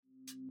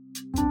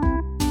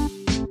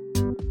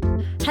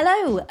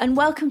Hello, and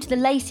welcome to the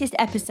latest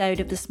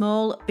episode of the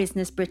Small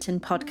Business Britain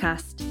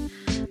podcast.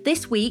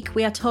 This week,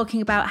 we are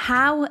talking about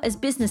how, as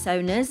business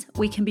owners,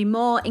 we can be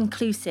more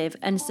inclusive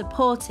and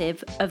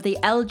supportive of the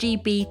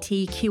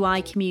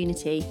LGBTQI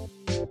community.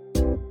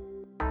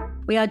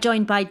 We are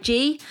joined by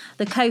G,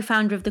 the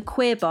co-founder of the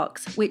Queer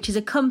Box, which is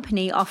a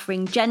company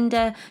offering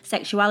gender,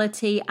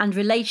 sexuality, and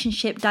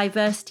relationship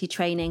diversity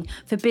training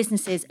for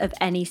businesses of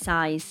any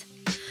size.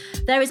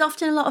 There is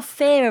often a lot of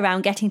fear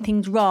around getting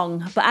things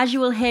wrong, but as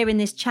you will hear in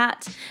this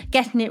chat,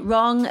 getting it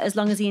wrong, as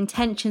long as the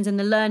intentions and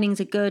the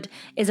learnings are good,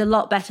 is a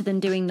lot better than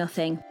doing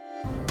nothing.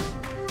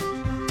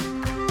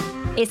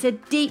 It's a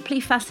deeply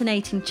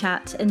fascinating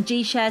chat, and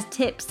G shares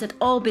tips that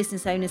all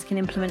business owners can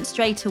implement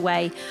straight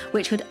away,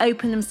 which would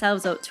open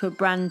themselves up to a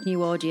brand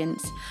new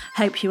audience.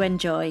 Hope you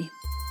enjoy.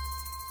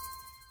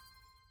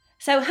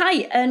 So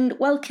hi, and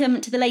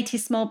welcome to the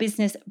latest Small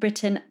Business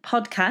Britain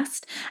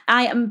podcast.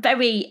 I am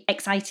very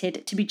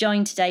excited to be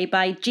joined today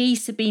by G.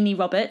 Sabini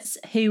Roberts,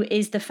 who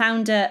is the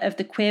founder of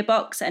the Queer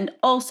Box and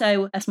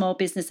also a small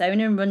business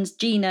owner and runs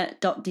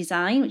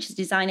Gina.design, which is a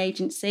design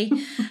agency.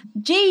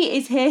 G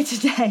is here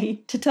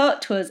today to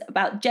talk to us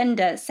about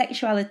gender,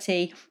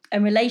 sexuality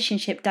and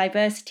relationship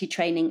diversity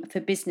training for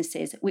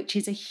businesses, which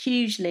is a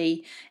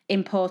hugely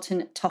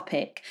important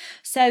topic.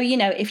 So,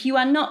 if you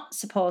are not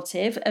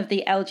supportive of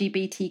the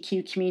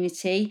LGBTQ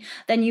community,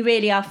 then you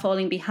really are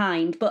falling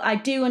behind. But I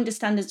do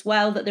understand as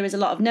well that there is a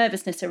lot of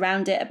nervousness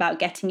around it about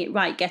getting it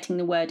right, getting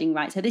the wording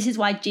right. So this is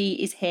why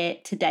G is here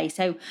today.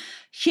 So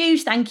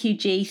huge thank you,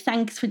 G.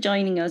 Thanks for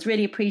joining us.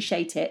 Really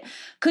appreciate it.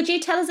 Could you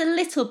tell us a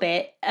little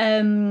bit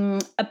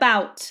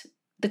about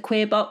the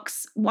Queer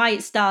Box, why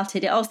it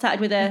started? It all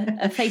started with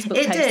a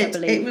Facebook post, did. I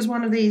believe. It was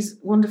one of these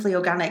wonderfully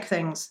organic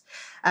things.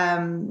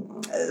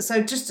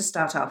 So just to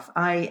start off,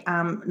 I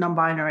am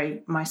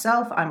non-binary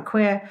myself. I'm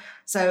queer.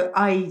 So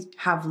I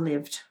have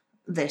lived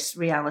this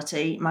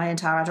reality my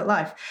entire adult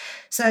life.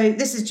 So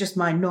this is just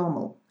my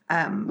normal.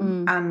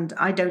 And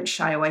I don't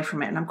shy away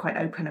from it. And I'm quite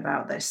open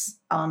about this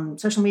on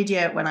social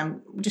media when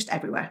I'm just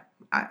everywhere.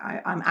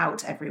 I'm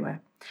out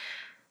everywhere.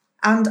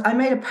 And I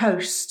made a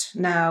post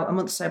now a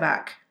month or so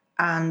back.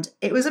 And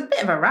it was a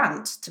bit of a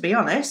rant, to be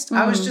honest.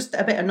 I was just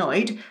a bit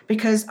annoyed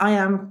because I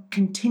am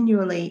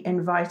continually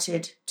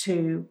invited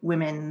to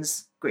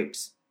women's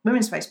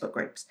Facebook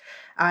groups.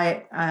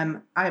 I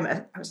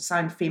was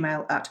assigned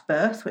female at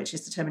birth, which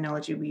is the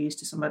terminology we use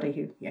to somebody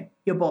who,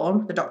 you're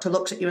born. The doctor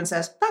looks at you and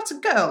says, "That's a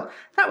girl."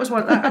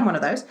 I'm one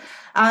of those.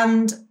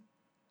 And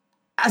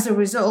as a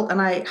result,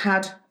 and I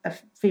had a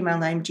female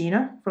named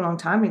Gina for a long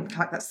time. In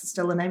fact, that's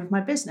still the name of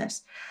my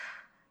business.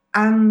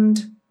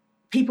 And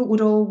people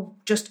would all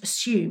just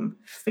assume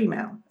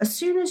female. As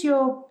soon as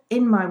you're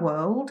in my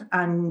world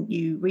and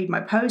you read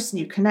my posts and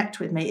you connect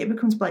with me, it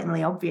becomes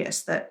blatantly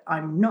obvious that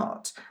I'm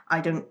not.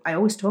 I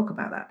always talk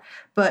about that.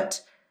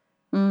 But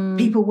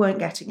people weren't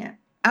getting it.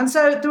 And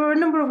so there were a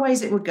number of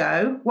ways it would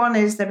go. One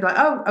is they'd be like,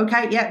 "Oh,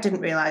 okay, yeah,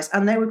 didn't realise."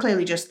 And they were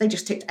clearly they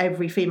just ticked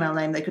every female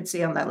name they could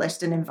see on their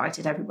list and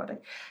invited everybody.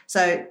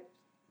 So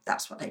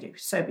that's what they do.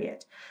 So be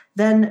it.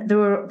 Then there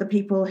were the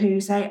people who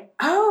say,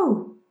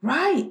 "Oh,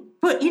 right.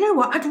 But you know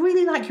what? I'd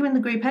really like you in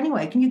the group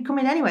anyway. Can you come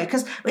in anyway?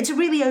 Because it's a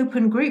really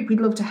open group. We'd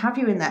love to have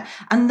you in there."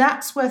 And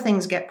that's where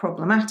things get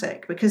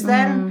problematic because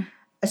then,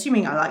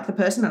 assuming I like the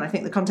person and I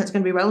think the content's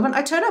going to be relevant,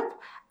 I turn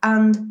up.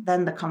 And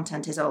then the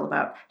content is all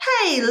about,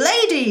 "Hey,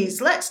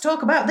 ladies, let's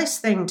talk about this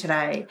thing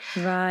today."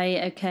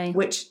 Right, okay.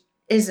 Which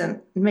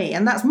isn't me.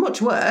 And that's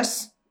much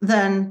worse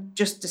than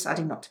just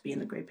deciding not to be in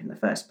the group in the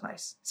first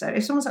place. So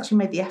if someone's actually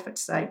made the effort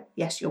to say,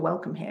 "Yes, you're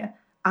welcome here,"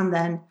 and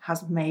then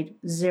has made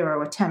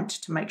zero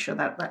attempt to make sure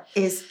that that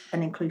is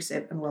an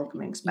inclusive and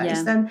welcoming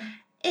space, then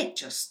it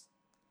just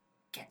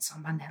gets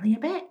on my nelly a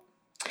bit.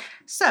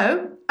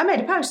 So I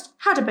made a post,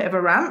 had a bit of a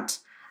rant,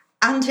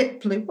 and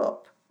it blew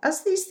up,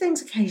 as these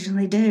things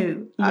occasionally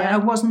do. I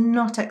was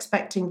not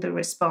expecting the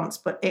response,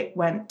 but it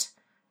went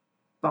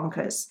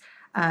bonkers.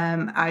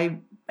 I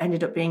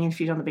ended up being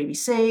interviewed on the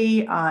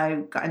BBC.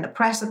 I got in the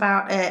press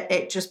about it.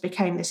 It just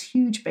became this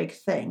huge, big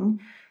thing.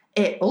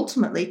 It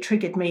ultimately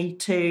triggered me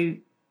to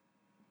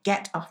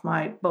get off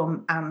my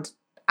bum and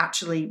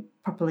actually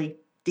properly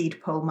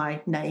deed poll my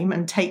name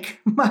and take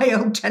my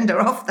old gender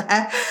off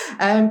there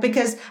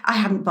because I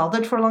hadn't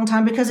bothered for a long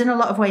time because in a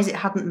lot of ways it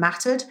hadn't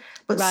mattered.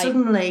 But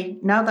suddenly,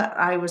 now that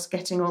I was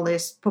getting all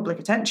this public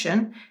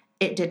attention,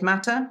 it did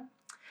matter.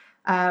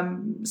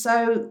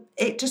 So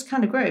it just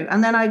kind of grew.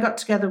 And then I got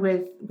together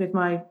with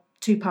my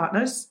two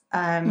partners,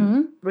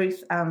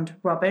 Ruth and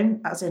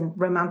Robin, as in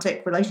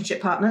romantic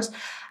relationship partners.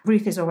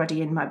 Ruth is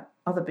already in my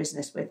other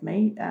business with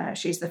me.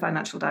 She's the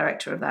financial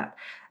director of that.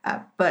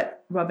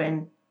 But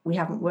Robin, we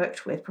haven't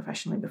worked with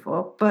professionally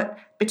before. But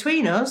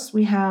between us,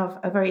 we have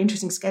a very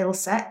interesting skill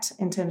set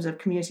in terms of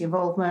community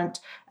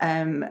involvement,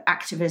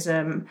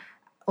 activism,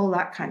 all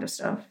that kind of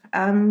stuff.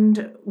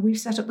 And we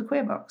set up the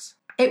Queer Box.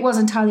 It was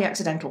entirely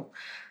accidental.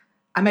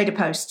 I made a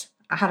post,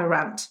 I had a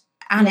rant,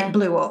 and it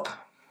blew up.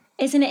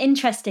 Isn't it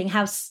interesting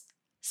how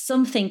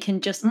something can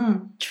just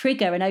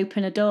trigger and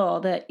open a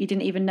door that you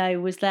didn't even know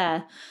was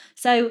there?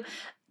 So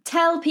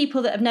tell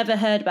people that have never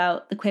heard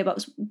about the Queer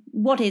Box,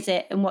 what is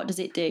it and what does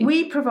it do?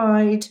 We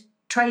provide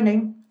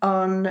training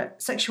on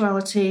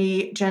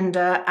sexuality,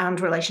 gender, and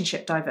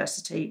relationship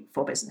diversity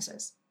for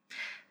businesses.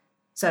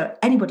 So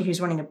anybody who's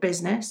running a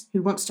business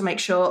who wants to make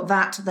sure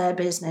that their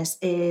business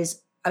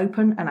is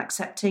open and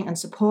accepting and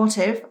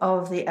supportive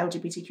of the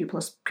LGBTQ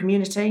plus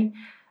community,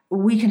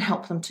 we can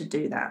help them to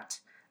do that.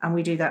 And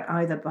we do that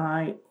either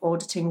by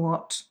auditing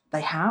what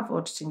they have,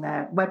 auditing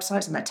their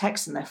websites and their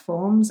texts and their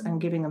forms and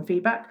giving them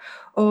feedback,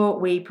 or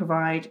we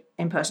provide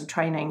in-person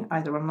training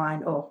either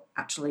online or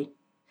actually,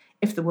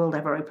 if the world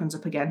ever opens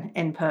up again,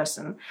 in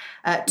person,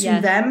 to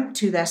them,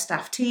 to their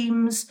staff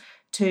teams,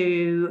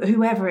 to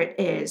whoever it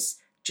is,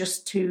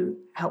 just to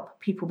help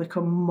people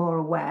become more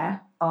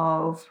aware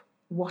of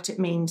what it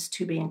means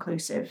to be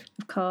inclusive.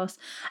 Of course.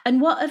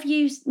 And what have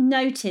you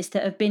noticed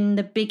that have been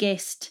the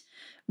biggest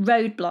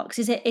roadblocks?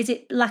 Is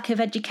it lack of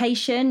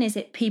education? Is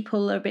it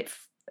people are a bit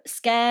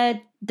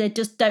scared? They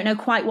just don't know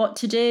quite what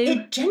to do?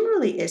 It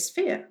generally is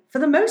fear. For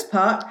the most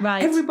part,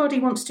 Everybody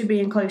wants to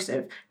be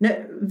inclusive.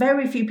 No,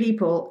 very few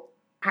people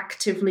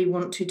actively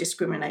want to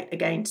discriminate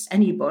against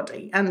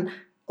anybody. And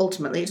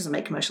ultimately, it doesn't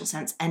make commercial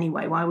sense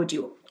anyway. Why would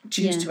you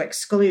choose to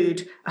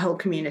exclude a whole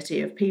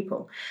community of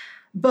people?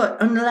 But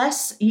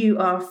unless you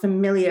are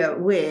familiar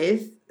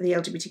with the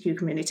LGBTQ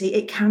community,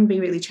 it can be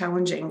really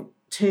challenging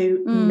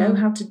to know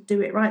how to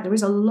do it right. There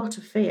is a lot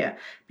of fear.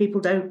 People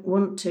don't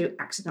want to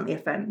accidentally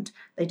offend.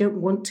 They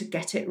don't want to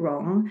get it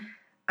wrong.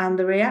 And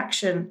the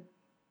reaction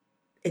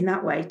in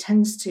that way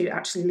tends to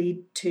actually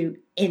lead to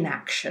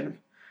inaction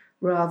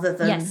rather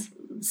than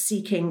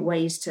seeking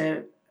ways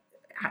to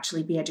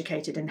actually be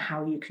educated in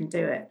how you can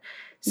do it.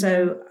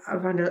 So I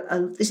found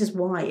this is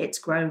why it's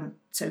grown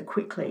so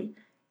quickly,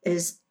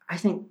 is I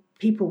think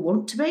people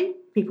want to be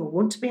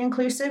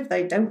inclusive.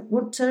 They don't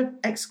want to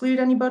exclude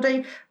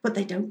anybody, but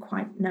they don't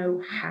quite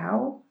know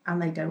how,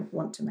 and they don't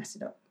want to mess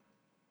it up.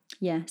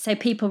 Yeah. So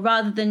people,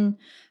 rather than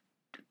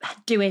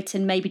do it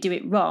and maybe do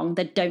it wrong,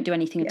 they don't do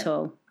anything at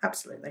all.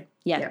 Absolutely.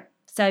 Yeah.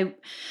 So,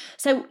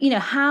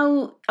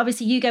 how,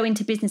 obviously you go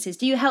into businesses.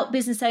 Do you help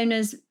business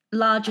owners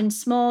large and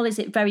small? Is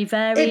it very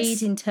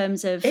varied in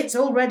terms of... It's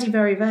already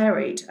very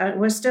varied.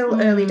 We're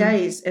still early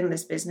days in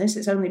this business.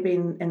 It's only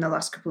been in the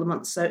last couple of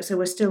months. So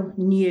we're still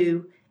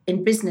new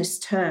in business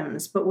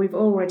terms, but we've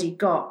already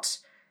got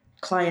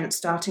clients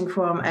starting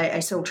from a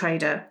sole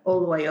trader all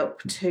the way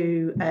up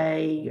to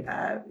a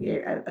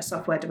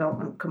software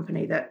development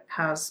company that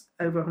has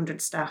over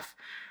 100 staff.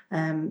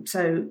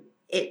 So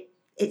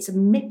it's a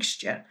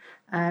mixture.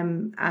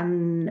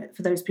 And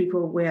for those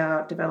people, we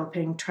are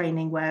developing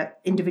training where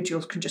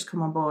individuals can just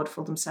come on board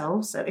for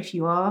themselves. So if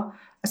you are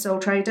a sole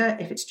trader,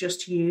 if it's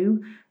just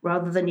you,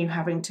 rather than you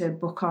having to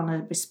book on a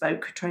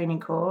bespoke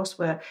training course,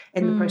 we're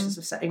in the process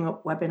of setting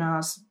up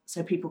webinars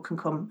so people can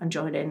come and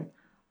join in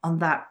on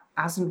that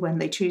as and when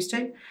they choose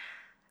to.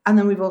 And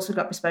then we've also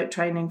got bespoke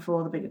training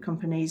for the bigger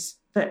companies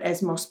that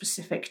is more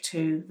specific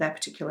to their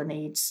particular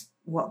needs,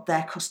 what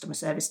their customer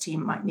service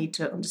team might need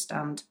to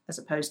understand as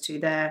opposed to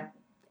their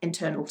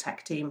internal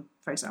tech team,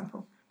 for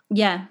example.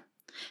 Yeah.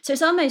 So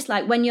it's almost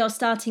like when you're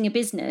starting a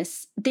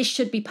business, this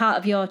should be part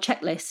of your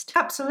checklist.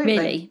 Absolutely.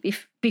 Really,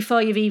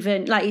 before you've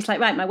even, it's like,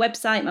 right, my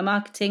website, my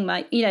marketing,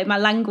 my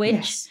language.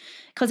 Yes.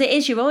 Because it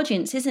is your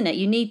audience, isn't it?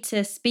 You need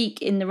to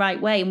speak in the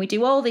right way. And we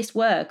do all this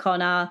work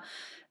on our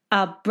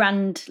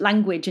brand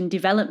language and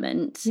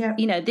development.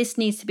 Yeah. This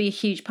needs to be a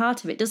huge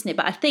part of it, doesn't it?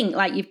 But I think,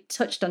 like you've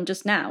touched on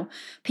just now,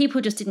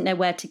 people just didn't know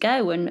where to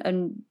go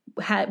and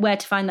where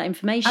to find that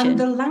information. And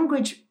the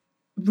language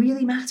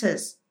really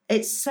matters.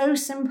 It's so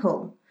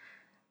simple,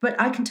 but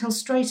I can tell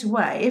straight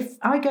away if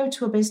I go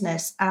to a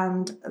business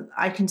and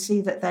I can see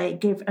that they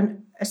give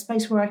a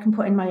space where I can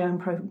put in my own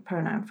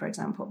pronoun, for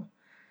example.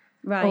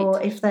 Right.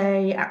 Or if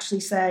they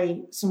actually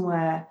say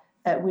somewhere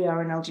we are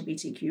an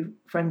LGBTQ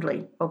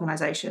friendly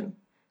organisation,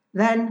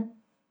 then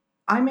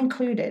I'm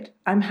included.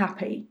 I'm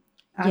happy.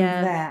 I'm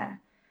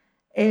there.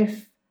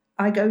 If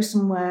I go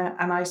somewhere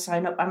and I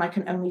sign up and I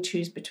can only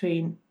choose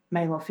between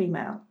male or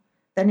female,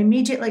 then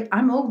immediately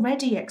I'm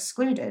already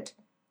excluded.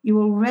 You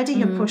already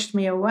have pushed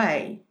me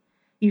away.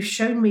 You've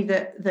shown me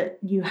that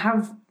you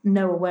have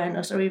no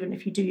awareness, or even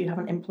if you do, you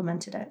haven't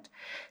implemented it.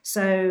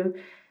 So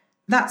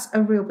that's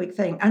a real big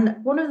thing. And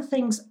one of the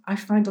things I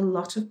find a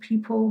lot of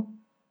people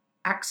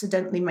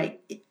accidentally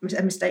make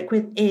a mistake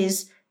with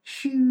is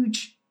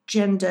huge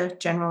gender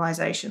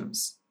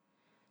generalizations.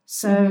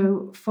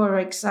 So, for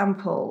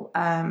example,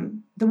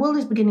 the world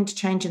is beginning to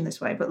change in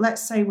this way, but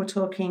let's say we're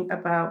talking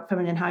about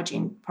feminine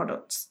hygiene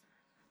products.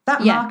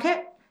 That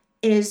market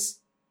is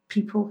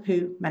people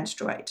who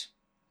menstruate.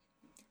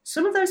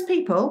 Some of those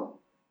people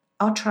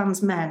are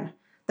trans men.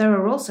 There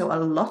are also a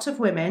lot of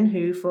women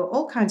who, for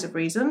all kinds of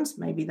reasons,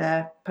 maybe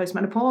they're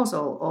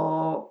postmenopausal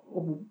or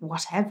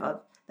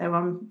whatever, they're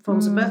on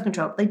forms of birth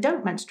control, they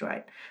don't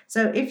menstruate.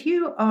 So if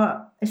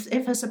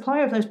a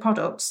supplier of those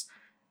products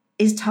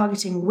is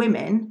targeting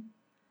women,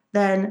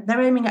 then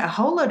they're aiming at a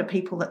whole load of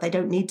people that they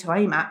don't need to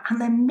aim at, and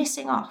they're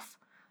missing off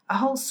a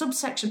whole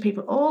subsection of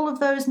people, all of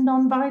those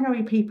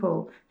non-binary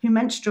people who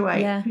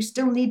menstruate, who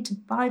still need to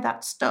buy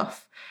that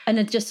stuff. And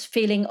are just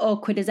feeling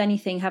awkward as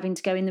anything, having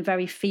to go in the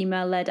very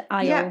female-led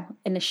aisle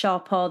in the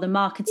shop or the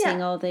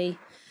marketing or the...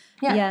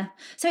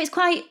 So it's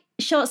quite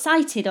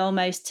short-sighted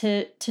almost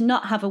to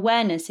not have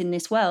awareness in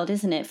this world,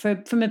 isn't it?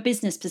 From a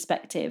business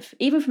perspective,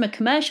 even from a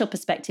commercial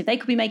perspective, they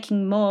could be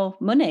making more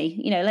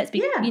money. Let's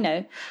be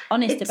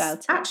honest about it.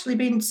 It's actually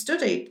been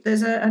studied.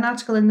 There's an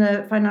article in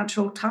the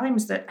Financial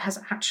Times that has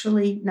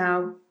actually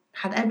now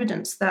had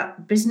evidence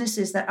that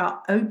businesses that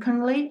are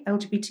openly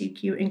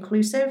LGBTQ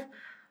inclusive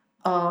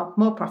are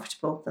more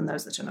profitable than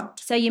those that are not.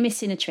 So you're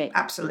missing a trick.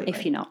 Absolutely.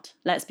 If you're not.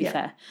 Let's be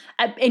fair.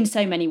 In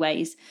so many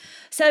ways.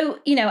 So,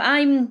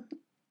 I'm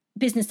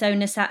business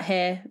owner sat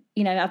here,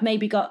 I've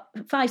maybe got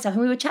 5 staff,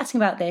 and we were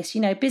chatting about this,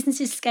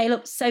 businesses scale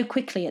up so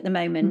quickly at the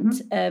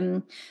moment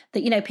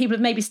that, people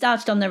have maybe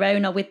started on their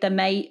own or with their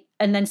mate,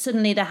 and then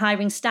suddenly they're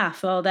hiring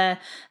staff, or they're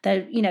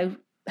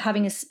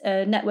having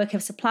a network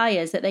of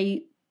suppliers that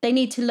they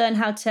need to learn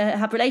how to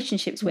have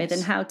relationships with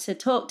and how to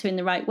talk to in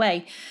the right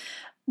way.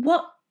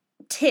 What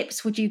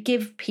tips would you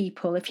give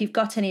people, if you've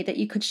got any that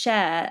you could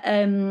share,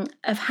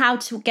 of how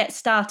to get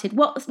started?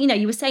 What,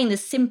 you were saying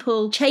there's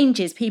simple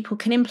changes people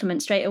can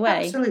implement straight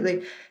away.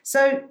 Absolutely.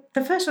 So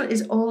the first one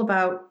is all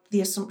about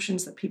the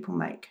assumptions that people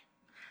make.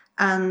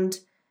 And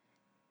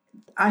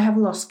I have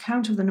lost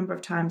count of the number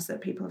of times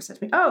that people have said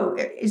to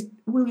me,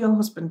 will your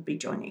husband be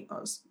joining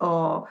us?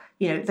 Or,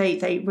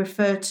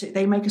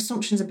 they make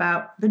assumptions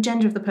about the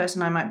gender of the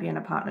person I might be in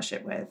a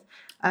partnership with.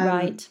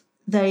 Right.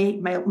 They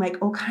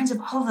make all kinds of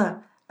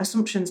other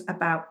assumptions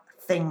about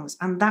things,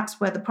 and that's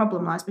where the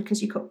problem lies,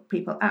 because you cut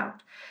people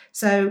out.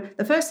 So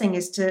the first thing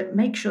is to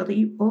make sure that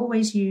you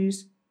always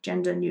use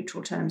gender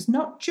neutral terms,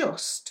 not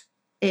just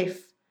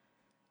if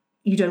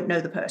you don't know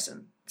the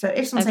person. So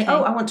if someone's saying,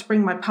 I want to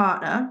bring my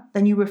partner,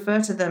 then you refer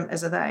to them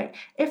as a they.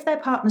 If their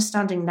partner's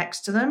standing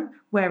next to them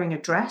wearing a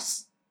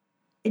dress,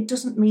 it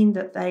doesn't mean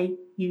that they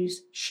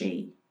use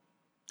she.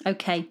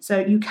 Okay. So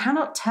you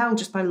cannot tell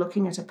just by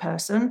looking at a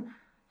person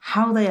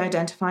how they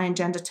identify in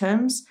gender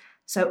terms.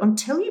 So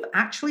until you've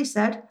actually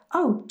said,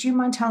 do you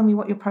mind telling me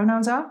what your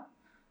pronouns are?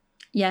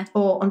 Yeah.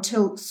 Or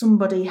until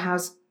somebody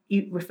has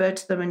you referred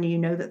to them and you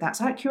know that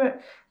that's accurate,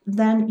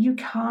 then you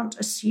can't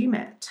assume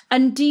it.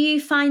 And do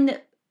you find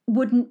that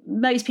wouldn't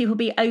most people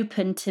be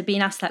open to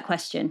being asked that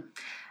question?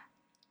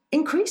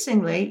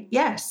 Increasingly,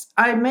 yes.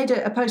 I made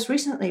a post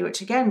recently,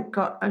 which again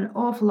got an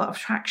awful lot of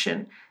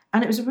traction.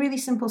 And it was a really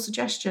simple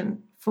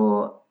suggestion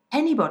for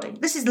anybody.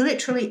 This is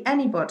literally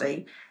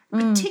anybody.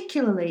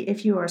 Particularly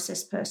if you are a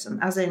cis person,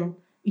 as in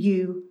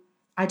you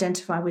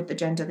identify with the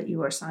gender that you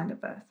were assigned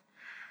at birth.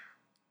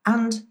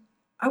 And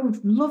I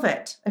would love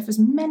it if as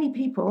many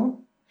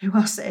people who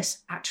are cis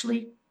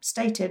actually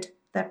stated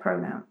their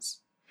pronouns.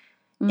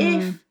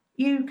 If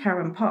you,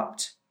 Karen,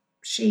 popped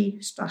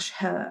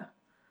she/her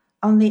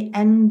on the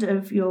end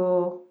of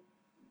your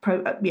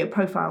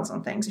profiles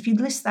on things, if you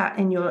list that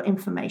in your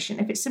information,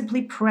 if it's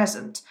simply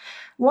present,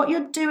 what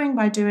you're doing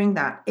by doing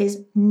that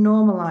is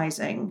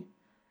normalizing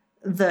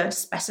the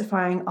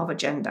specifying of a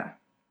gender.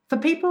 For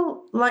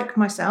people like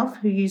myself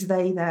who use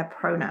they, their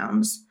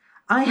pronouns,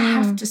 I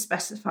have to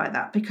specify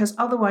that, because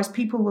otherwise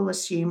people will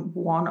assume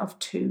one of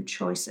two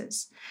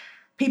choices.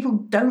 People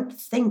don't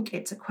think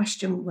it's a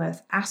question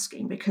worth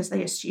asking because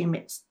they assume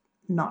it's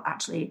not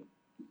actually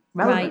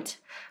relevant. Right.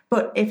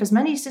 But if as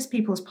many cis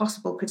people as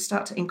possible could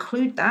start to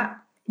include that,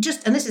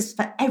 and this is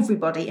for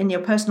everybody in your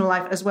personal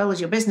life as well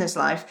as your business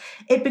life,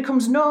 it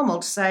becomes normal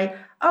to say,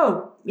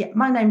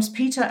 my name's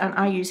Peter and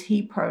I use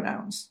he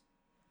pronouns.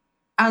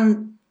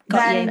 And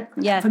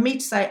for me to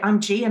say I'm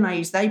G and I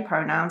use they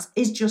pronouns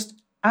is just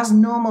as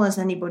normal as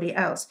anybody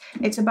else.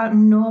 It's about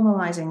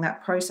normalizing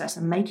that process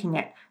and making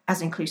it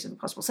as inclusive as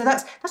possible. So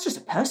that's just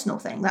a personal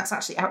thing. That's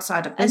actually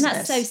outside of business. And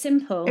that's so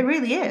simple. It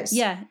really is.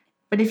 Yeah.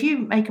 But if you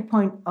make a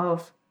point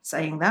of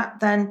saying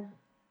that, then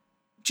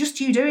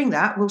just you doing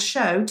that will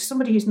show to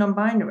somebody who's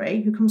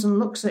non-binary, who comes and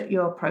looks at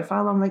your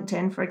profile on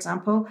LinkedIn, for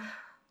example,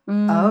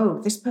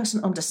 this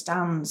person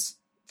understands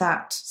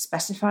that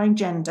specifying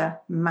gender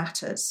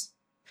matters.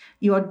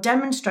 You are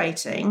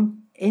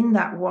demonstrating in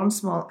that one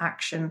small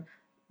action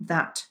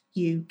that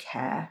you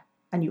care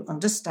and you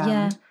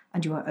understand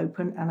and you are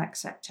open and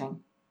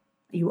accepting.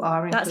 You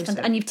are inclusive. That's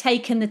and you've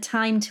taken the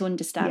time to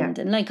understand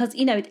and learn, because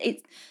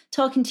it's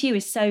talking to you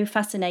is so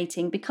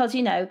fascinating, because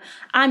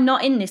I'm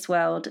not in this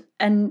world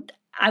and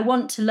I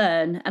want to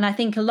learn, and I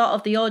think a lot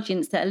of the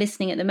audience that are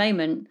listening at the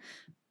moment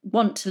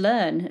want to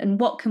learn. And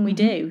what can we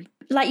do?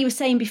 Like you were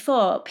saying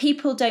before,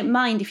 people don't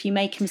mind if you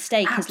make a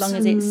mistake. Absolutely, as long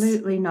as it's...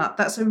 Absolutely not.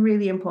 That's a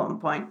really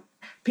important point.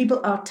 People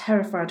are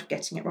terrified of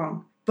getting it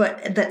wrong,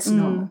 but that's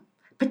normal.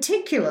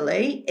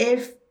 Particularly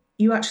if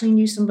you actually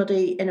knew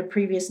somebody in a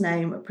previous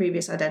name, a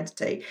previous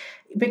identity,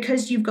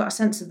 because you've got a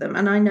sense of them.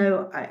 And I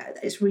know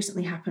it's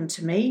recently happened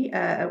to me.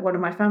 One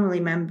of my family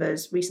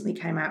members recently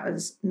came out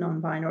as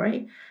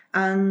non-binary,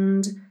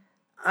 and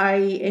I,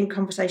 in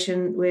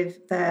conversation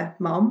with their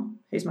mom,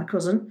 who's my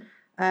cousin,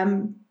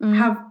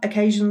 have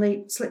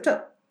occasionally slipped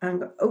up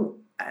and go,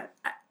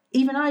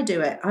 Even I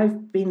do it.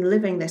 I've been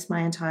living this my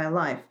entire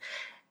life.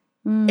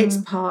 It's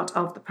part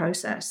of the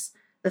process.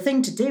 The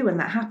thing to do when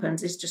that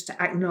happens is just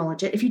to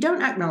acknowledge it. If you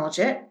don't acknowledge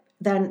it,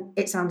 then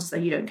it sounds as though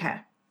you don't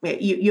care.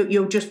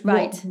 You're just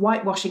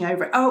whitewashing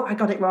over it. Oh, I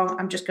got it wrong.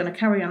 I'm just going to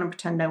carry on and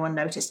pretend no one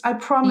noticed. I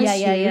promise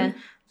you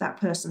that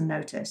person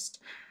noticed.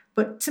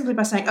 But simply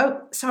by saying,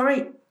 oh,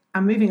 sorry,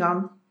 I'm moving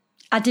on.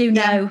 I do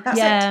know. That's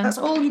it. That's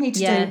all you need to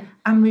do,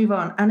 and move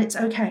on. And it's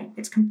okay.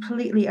 It's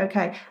completely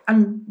okay.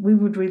 And we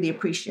would really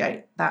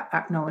appreciate that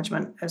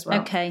acknowledgement as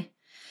well. Okay.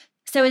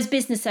 So as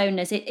business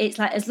owners, it's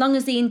like, as long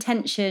as the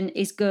intention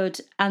is good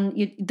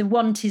and the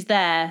want is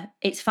there,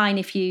 it's fine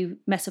if you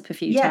mess up a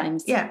few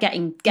times. Yeah.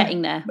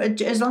 Getting there.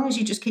 But as long as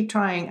you just keep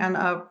trying and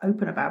are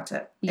open about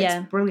it,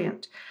 it's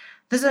brilliant.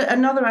 There's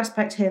another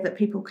aspect here that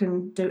people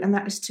can do, and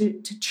that is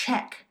to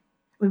check.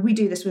 We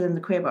do this within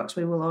the Queer Box.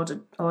 We will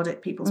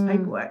audit people's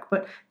paperwork,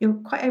 but you're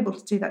quite able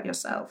to do that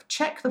yourself.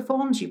 Check the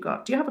forms you've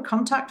got. Do you have a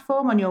contact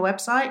form on your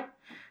website?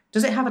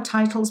 Does it have a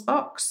titles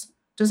box?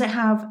 Does it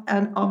have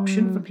an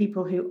option for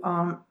people who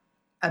aren't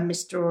a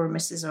Mr. or a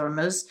Mrs. or a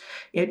Ms?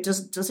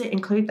 Does it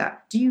include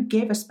that? Do you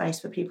give a space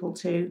for people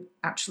to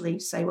actually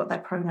say what their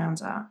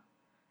pronouns are?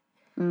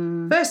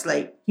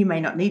 Firstly, you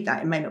may not need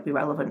that. It may not be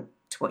relevant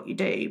to what you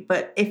do.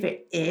 But if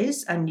it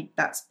is, and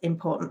that's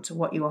important to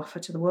what you offer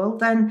to the world,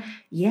 then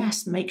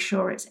yes, make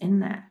sure it's in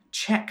there.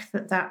 Check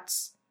that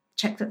that's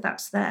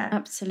there.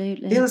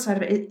 Absolutely. The other side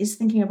of it is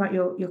thinking about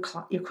your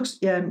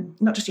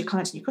not just your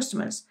clients and your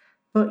customers,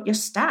 but your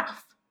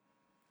staff.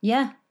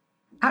 Yeah.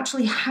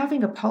 Actually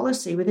having a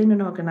policy within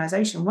an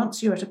organisation,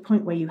 once you're at a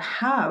point where you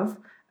have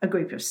a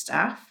group of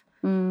staff,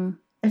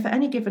 if at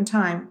any given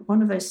time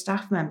one of those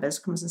staff members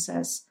comes and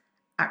says,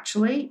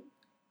 actually,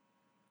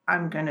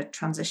 I'm going to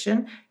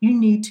transition, you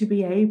need to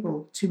be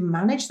able to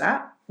manage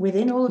that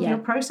within all of your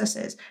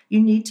processes.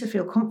 You need to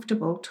feel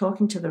comfortable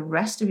talking to the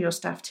rest of your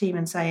staff team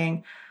and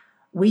saying,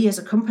 we as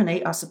a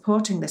company are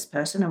supporting this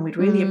person, and we'd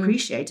really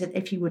appreciate it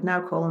if you would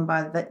now call them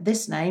by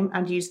this name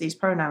and use these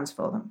pronouns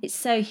for them. It's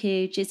so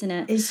huge, isn't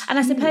it? And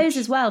I suppose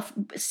as well,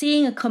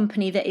 seeing a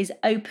company that is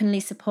openly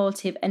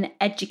supportive and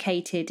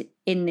educated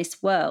in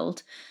this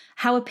world,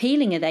 how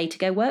appealing are they to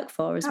go work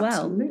for as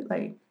well?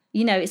 Absolutely.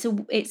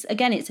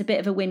 It's a bit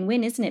of a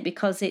win-win, isn't it?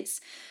 Because it's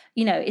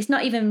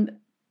not even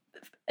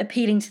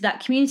appealing to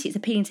that community, it's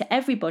appealing to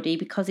everybody,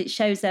 because it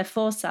shows their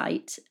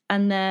foresight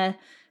and their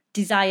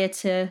desire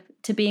to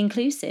be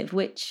inclusive,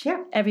 which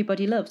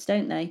everybody loves,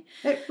 don't they?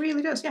 It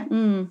really does, yeah.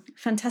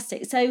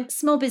 Fantastic. So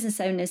small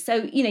business owners,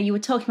 so you were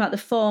talking about the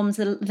forms,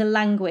 the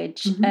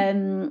language,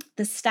 the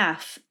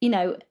staff,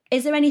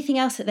 is there anything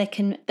else that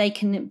they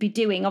can be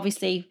doing?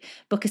 Obviously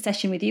book a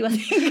session with you, I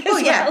think.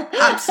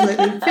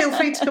 Absolutely. Feel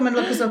free to come and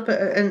look us up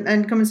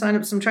and come and sign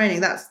up for some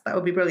training. That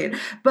would be brilliant.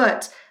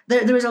 But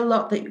there is a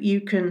lot that you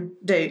can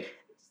do.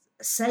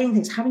 Saying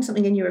things, having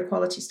something in your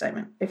equality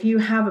statement. If you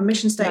have a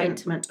mission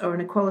statement or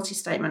an equality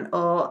statement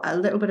or a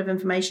little bit of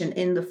information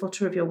in the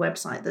footer of your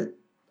website that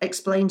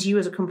explains you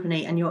as a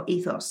company and your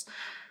ethos,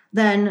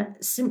 then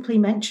simply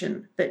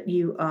mention that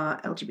you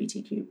are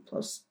LGBTQ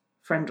plus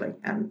friendly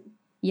and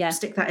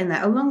stick that in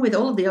there, along with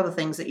all of the other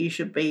things that you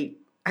should be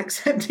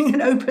accepting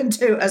and open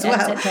to as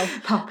well.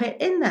 Pop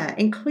it in there,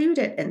 include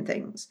it in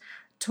things,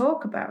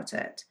 talk about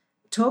it.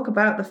 Talk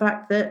about the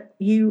fact that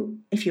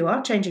if you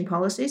are changing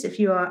policies, if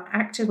you are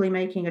actively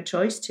making a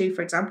choice to,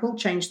 for example,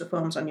 change the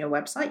forms on your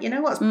website,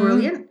 what's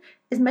brilliant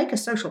is make a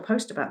social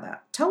post about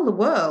that. Tell the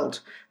world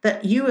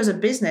that you as a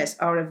business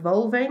are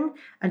evolving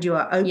and you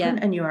are open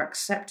and you are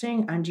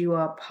accepting and you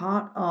are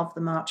part of the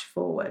march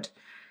forward.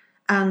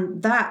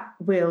 And that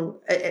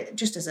will,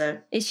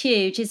 it's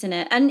huge, isn't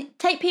it? And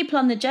take people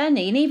on the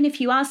journey. And even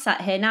if you are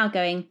sat here now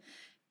going,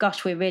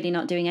 gosh, we're really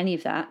not doing any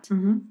of that,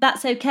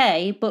 that's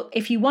okay. But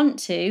if you want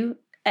to,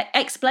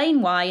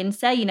 explain why and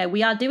say,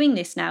 we are doing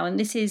this now. And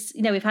this is,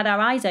 we've had our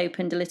eyes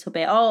opened a little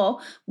bit. Or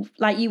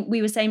like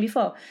we were saying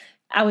before,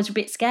 I was a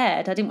bit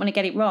scared. I didn't want to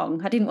get it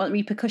wrong. I didn't want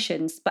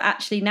repercussions. But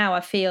actually now I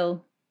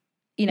feel,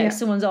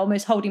 someone's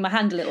almost holding my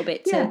hand a little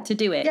bit to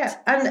do it. Yeah,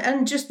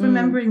 and just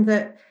remembering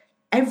that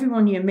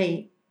everyone you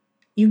meet,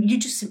 you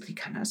just simply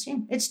cannot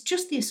assume. It's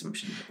just the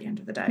assumption at the end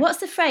of the day. What's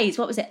the phrase?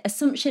 What was it?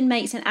 Assumption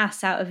makes an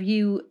ass out of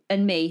you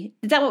and me.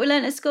 Is that what we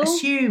learned at school?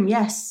 Assume,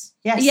 yes.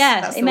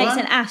 Yeah, it makes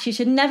an ass. You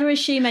should never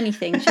assume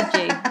anything, should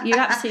you? You're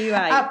absolutely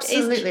right.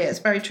 Absolutely, it's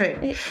very true.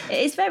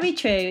 It's very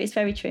true. It's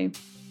very true.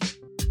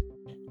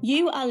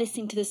 You are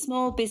listening to the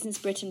Small Business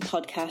Britain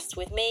podcast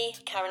with me,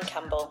 Karen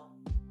Campbell.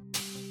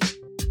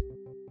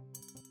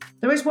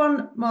 There is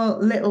one more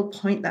little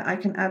point that I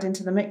can add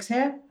into the mix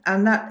here,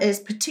 and that is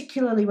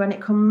particularly when it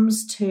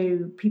comes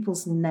to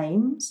people's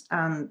names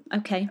and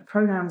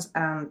pronouns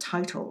and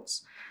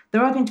titles.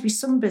 There are going to be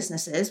some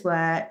businesses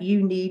where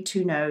you need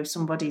to know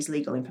somebody's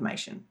legal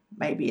information.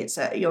 Maybe it's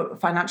your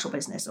financial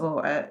business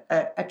or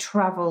a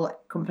travel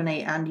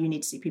company and you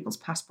need to see people's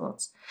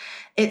passports.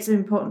 It's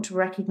important to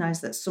recognise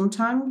that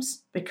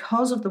sometimes,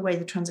 because of the way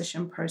the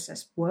transition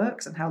process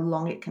works and how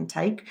long it can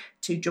take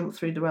to jump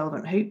through the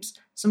relevant hoops,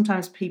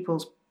 sometimes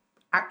people's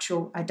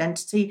actual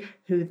identity,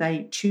 who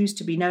they choose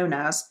to be known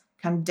as,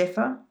 can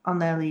differ on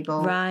their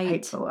legal Right.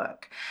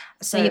 paperwork.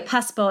 So your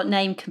passport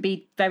name can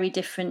be very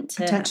different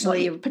to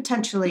potentially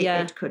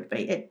it could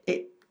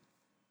be.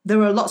 There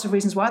are lots of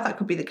reasons why that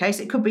could be the case.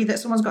 It could be that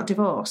someone's got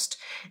divorced.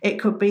 It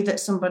could be that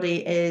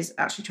somebody is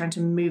actually trying to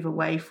move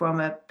away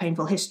from a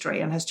painful history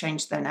and has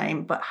changed their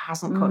name but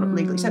hasn't caught up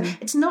legally. So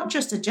it's not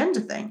just a gender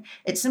thing.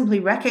 It's simply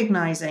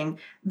recognizing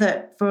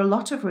that for a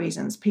lot of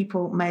reasons,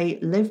 people may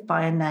live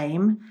by a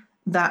name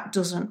that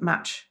doesn't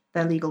match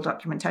their legal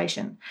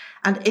documentation.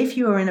 And if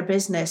you are in a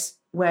business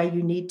where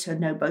you need to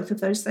know both of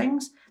those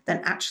things,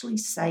 then actually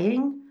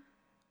saying,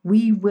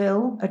 we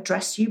will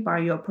address you by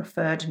your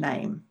preferred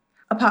name.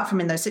 Apart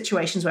from in those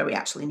situations where we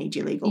actually need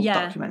your legal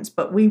documents.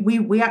 But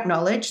we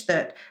acknowledge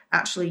that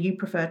actually you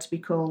prefer to be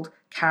called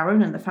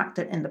Karen, and the fact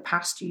that in the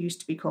past you used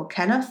to be called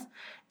Kenneth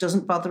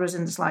doesn't bother us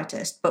in the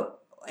slightest. But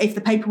if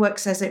the paperwork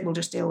says it, we'll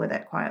just deal with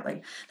it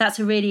quietly. That's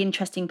a really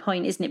interesting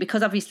point, isn't it?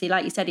 Because obviously,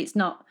 like you said, it's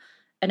not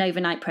an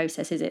overnight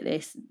process, is it,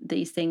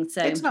 these things?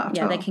 So it's not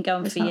at all. They can go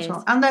on for years.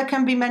 And there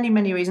can be many,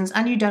 many reasons,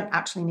 and you don't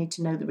actually need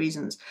to know the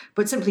reasons.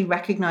 But simply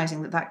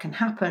recognising that can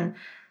happen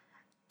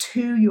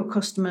to your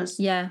customers,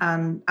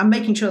 and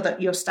making sure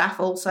that your staff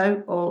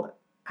also all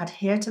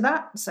adhere to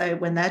that. So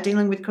when they're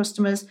dealing with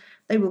customers,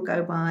 they will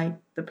go by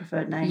the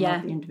preferred name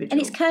of the individual. And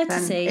it's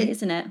courtesy,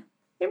 isn't it?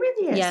 It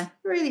really is. Yeah.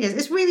 It really is.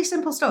 It's really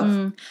simple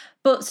stuff.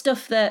 But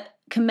stuff that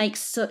can make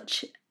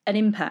such an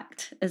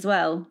impact as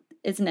well,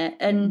 isn't it?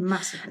 And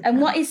massively. And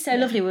what is so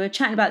lovely, we were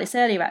chatting about this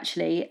earlier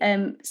actually,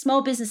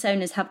 small business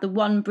owners have the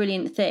one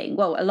brilliant thing,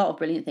 well, a lot of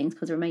brilliant things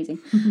because they're amazing,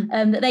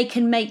 that they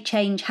can make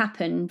change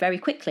happen very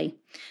quickly.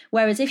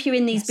 Whereas if you're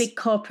in these big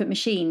corporate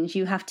machines,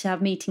 you have to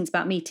have meetings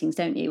about meetings,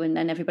 don't you? And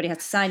then everybody has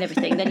to sign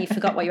everything. Then you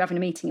forgot what you're having a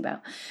meeting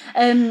about.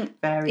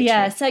 Very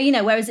true.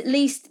 So, whereas at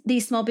least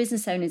these small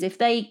business owners, if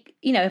they,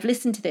 have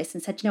listened to this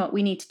and said, what,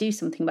 we need to do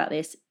something about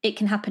this, it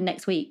can happen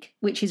next week,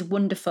 which is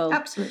wonderful.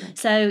 Absolutely.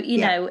 So,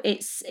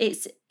 it's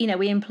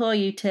we implore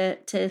you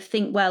to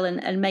think well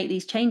and make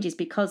these changes,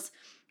 because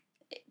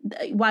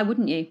why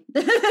wouldn't you?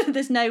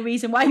 There's no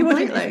reason why you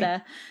wouldn't live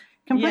there.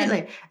 Completely.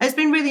 Yeah. It's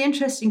been really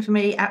interesting for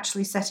me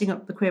actually setting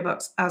up the Queer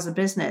Box as a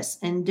business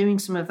and doing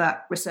some of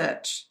that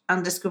research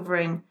and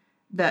discovering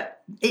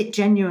that it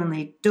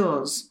genuinely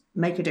does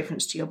make a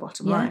difference to your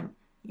bottom line.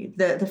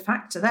 The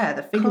facts are there,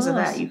 the figures are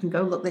there. You can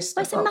go look this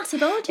stuff up. It's a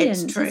massive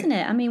audience, isn't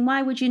it? I mean,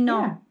 why would you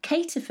not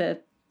cater for,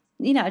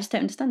 I just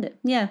don't understand it.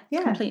 Yeah,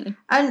 completely.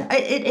 And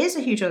it is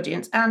a huge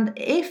audience. And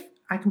if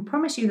I can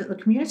promise you that the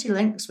community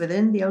links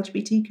within the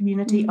LGBT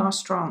community are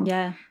strong.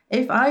 Yeah.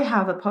 If I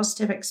have a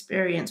positive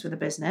experience with a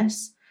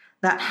business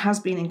that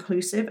has been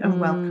inclusive and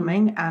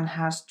welcoming and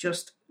has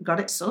just got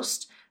it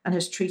sussed and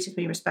has treated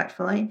me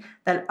respectfully,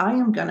 then I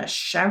am going to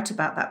shout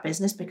about that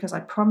business, because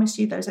I promise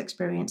you those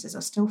experiences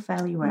are still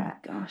fairly rare.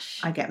 Oh, gosh.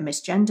 I get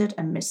misgendered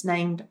and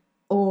misnamed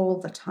all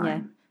the time.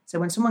 Yeah. So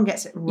when someone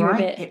gets it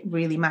right, it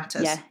really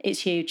matters. Yeah,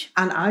 it's huge.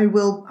 And I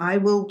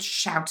will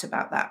shout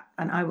about that,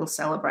 and I will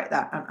celebrate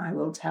that, and I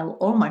will tell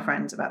all my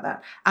friends about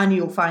that. And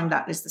you'll find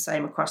that is the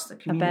same across the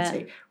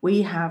community.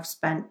 We have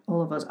spent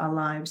all of us our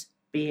lives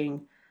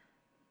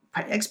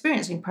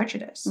experiencing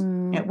prejudice.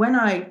 When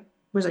I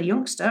was a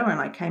youngster and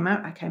I came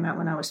out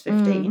when I was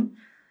 15.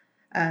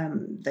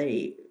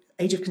 The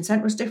age of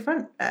consent was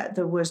different.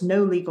 There was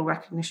no legal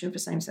recognition for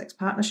same-sex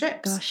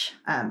partnerships. Gosh.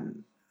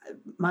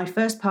 My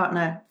first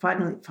partner,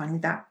 finally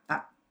that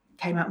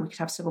came out and we could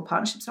have civil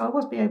partnerships. So I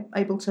was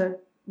able to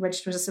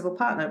register as a civil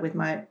partner with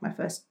my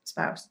first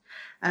spouse.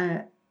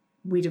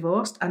 We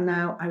divorced, and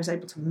now I was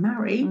able to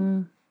marry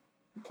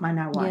my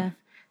now wife. Yeah.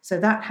 So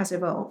that has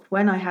evolved.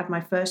 When I had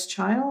my first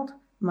child,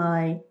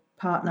 my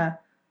partner,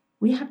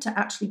 we had to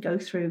actually go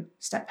through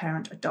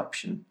step-parent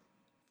adoption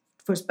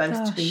for us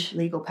both to be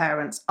legal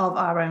parents of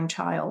our own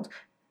child.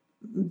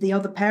 The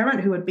other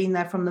parent, who had been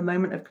there from the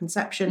moment of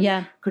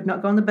conception, could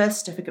not go on the birth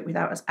certificate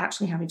without us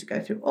actually having to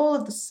go through all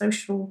of the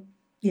social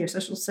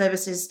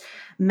services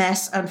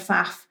mess and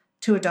faff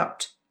to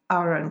adopt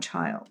our own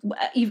child.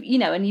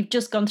 And you've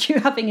just gone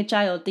through having a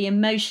child, the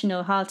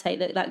emotional heartache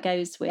that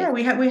goes with. Yeah,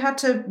 we had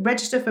to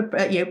register for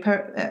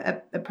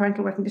a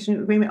parental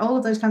recognition agreement, all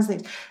of those kinds of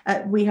things.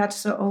 We had to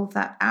sort all of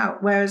that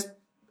out. Whereas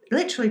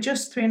literally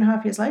just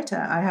 3.5 years later,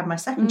 I had my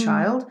second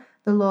child.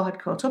 The law had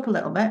caught up a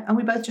little bit, and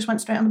we both just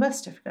went straight on the birth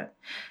certificate.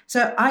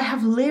 So I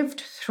have lived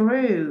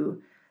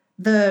through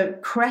the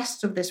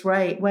crest of this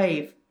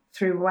wave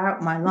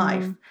throughout my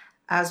life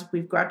as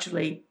we've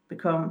gradually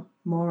become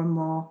more and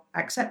more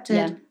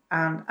accepted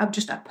and I'm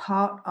just a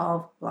part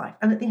of life.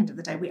 And at the end of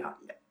the day,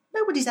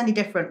 nobody's any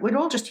different. We're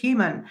all just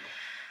human.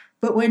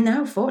 But we're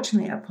now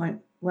fortunately at a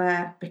point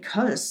where,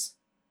 because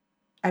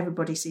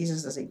everybody sees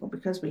us as equal,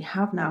 because we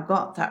have now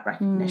got that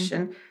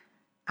recognition,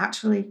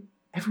 actually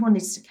everyone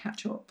needs to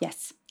catch up.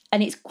 Yes.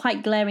 And it's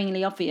quite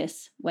glaringly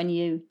obvious when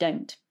you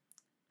don't,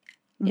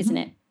 isn't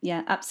it?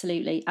 Yeah,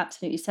 absolutely.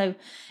 Absolutely. So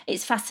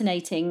it's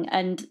fascinating.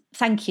 And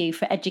thank you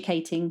for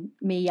educating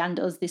me and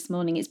us this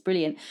morning. It's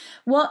brilliant.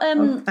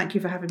 Thank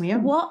you for having me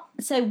on.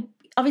 So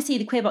obviously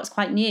the Queer Box is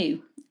quite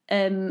new.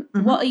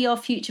 What are your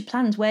future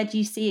plans? Where do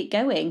you see it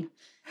going?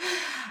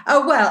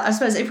 Oh, well, I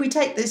suppose if we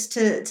take this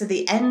to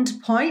the end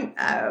point,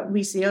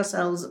 we see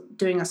ourselves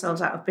doing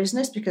ourselves out of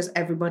business because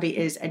everybody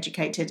is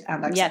educated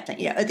and accepting.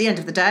 Yeah. At the end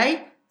of the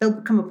day,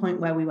 there'll come a point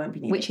where we won't be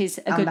needed. Which is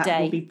a good day.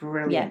 That will be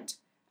brilliant.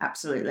 Yeah.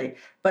 Absolutely.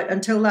 But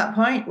until that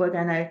point, we're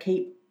going to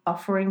keep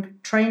offering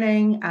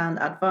training and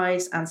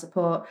advice and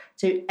support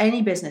to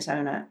any business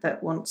owner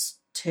that wants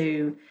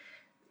to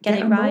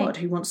get on board,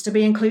 who wants to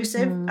be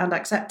inclusive and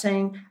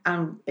accepting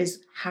and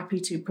is happy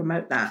to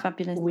promote that.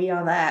 Fabulous. We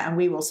are there and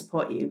we will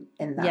support you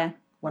in that. Yeah.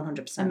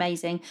 100%.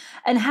 Amazing.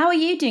 And how are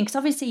you doing? Because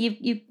obviously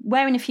you're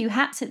wearing a few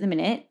hats at the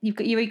minute. You've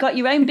got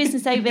your own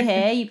business over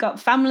here. You've got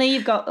family.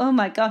 You've got, oh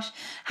my gosh.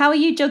 How are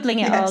you juggling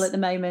it all at the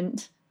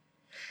moment?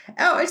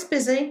 Oh, it's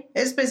busy.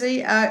 It's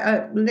busy.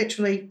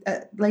 Literally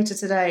later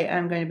today,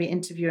 I'm going to be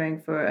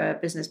interviewing for a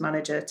business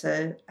manager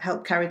to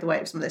help carry the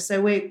weight of some of this.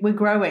 So we're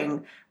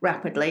growing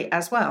rapidly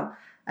as well.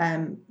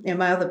 My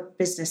other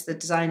business, the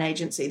design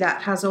agency,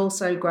 that has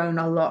also grown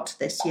a lot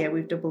this year.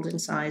 We've doubled in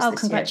size. Oh,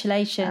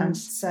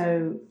 congratulations!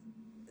 So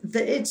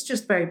it's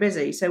just very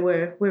busy. So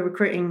we're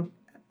recruiting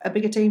a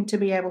bigger team to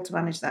be able to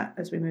manage that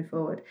as we move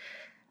forward.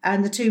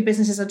 And the two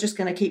businesses are just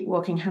going to keep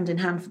walking hand in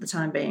hand for the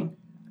time being.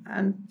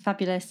 And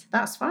fabulous.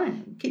 That's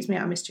fine. It keeps me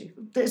out of mischief.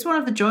 It's one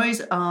of the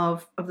joys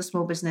of the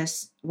small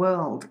business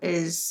world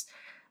is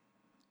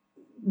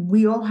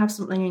we all have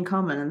something in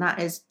common, and that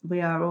is we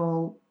are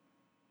all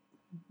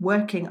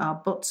working our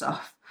butts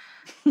off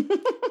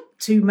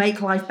to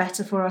make life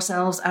better for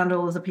ourselves and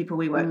all of the people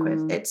we work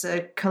with. It's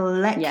a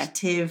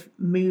collective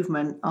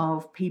movement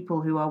of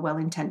people who are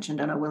well-intentioned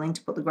and are willing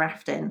to put the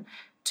graft in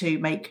to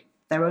make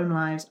their own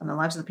lives and the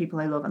lives of the people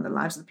they love and the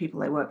lives of the people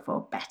they work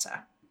for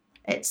better.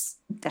 It's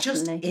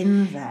just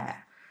in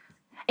there.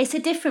 It's a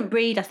different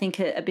breed, I think,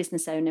 a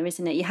business owner,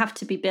 isn't it? You have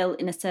to be built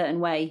in a certain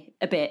way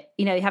a bit.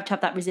 You have to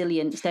have that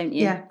resilience, don't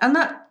you? Yeah, and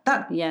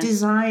that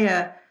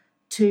desire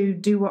to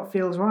do what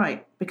feels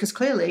right, because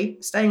clearly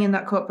staying in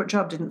that corporate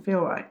job didn't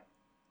feel right.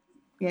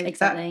 Yeah,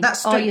 exactly. That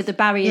strength, the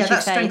barriers you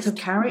faced. Strength of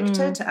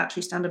character to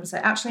actually stand up and say,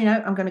 actually,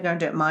 no, I'm going to go and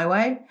do it my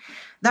way.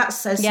 That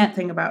says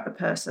something about the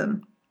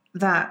person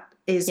that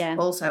is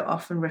also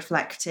often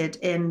reflected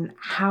in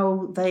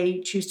how they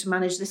choose to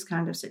manage this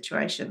kind of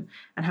situation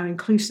and how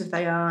inclusive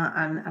they are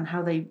and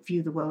how they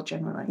view the world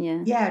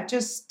generally. Yeah,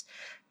 just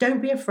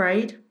don't be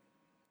afraid.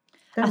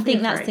 I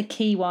think that's the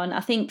key one.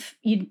 I think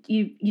you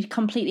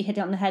completely hit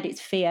it on the head.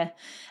 It's fear.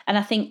 And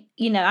I think,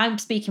 I'm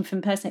speaking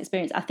from personal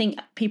experience. I think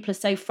people are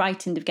so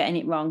frightened of getting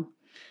it wrong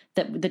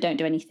that they don't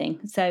do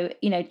anything. So,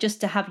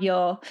 just to have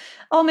your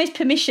almost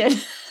permission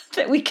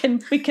that we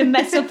can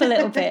mess up a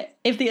little bit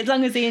as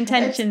long as the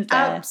intention's there.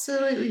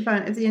 Absolutely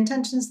fine. If the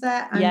intention's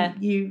there and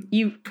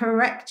you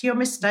correct your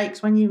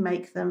mistakes when you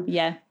make them,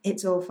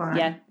 it's all fine.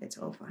 Yeah. It's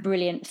all fine.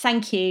 Brilliant.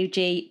 Thank you,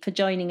 G, for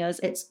joining us.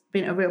 It's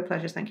been a real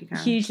pleasure. Thank you,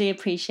 Karen. Hugely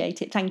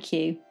appreciate it. Thank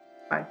you.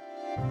 Bye.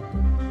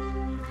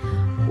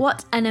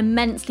 What an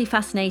immensely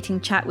fascinating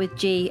chat with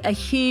G. A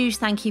huge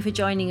thank you for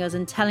joining us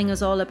and telling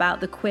us all about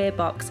the Queer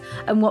Box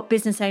and what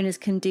business owners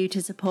can do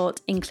to support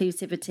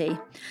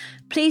inclusivity.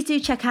 Please do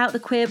check out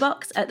the Queer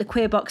Box at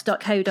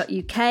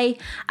thequeerbox.co.uk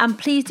and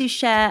please do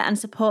share and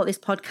support this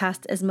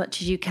podcast as much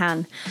as you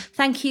can.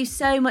 Thank you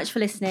so much for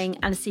listening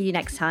and see you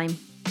next time.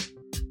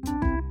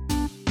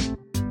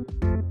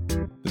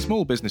 The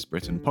Small Business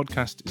Britain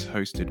podcast is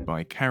hosted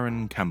by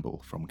Karen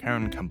Campbell from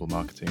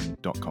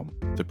KarenCampbellMarketing.com.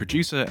 The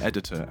producer,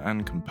 editor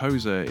and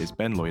composer is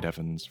Ben Lloyd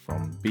Evans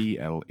from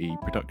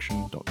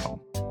BLEProduction.com.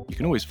 You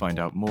can always find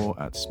out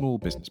more at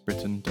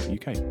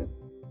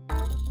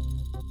smallbusinessbritain.uk.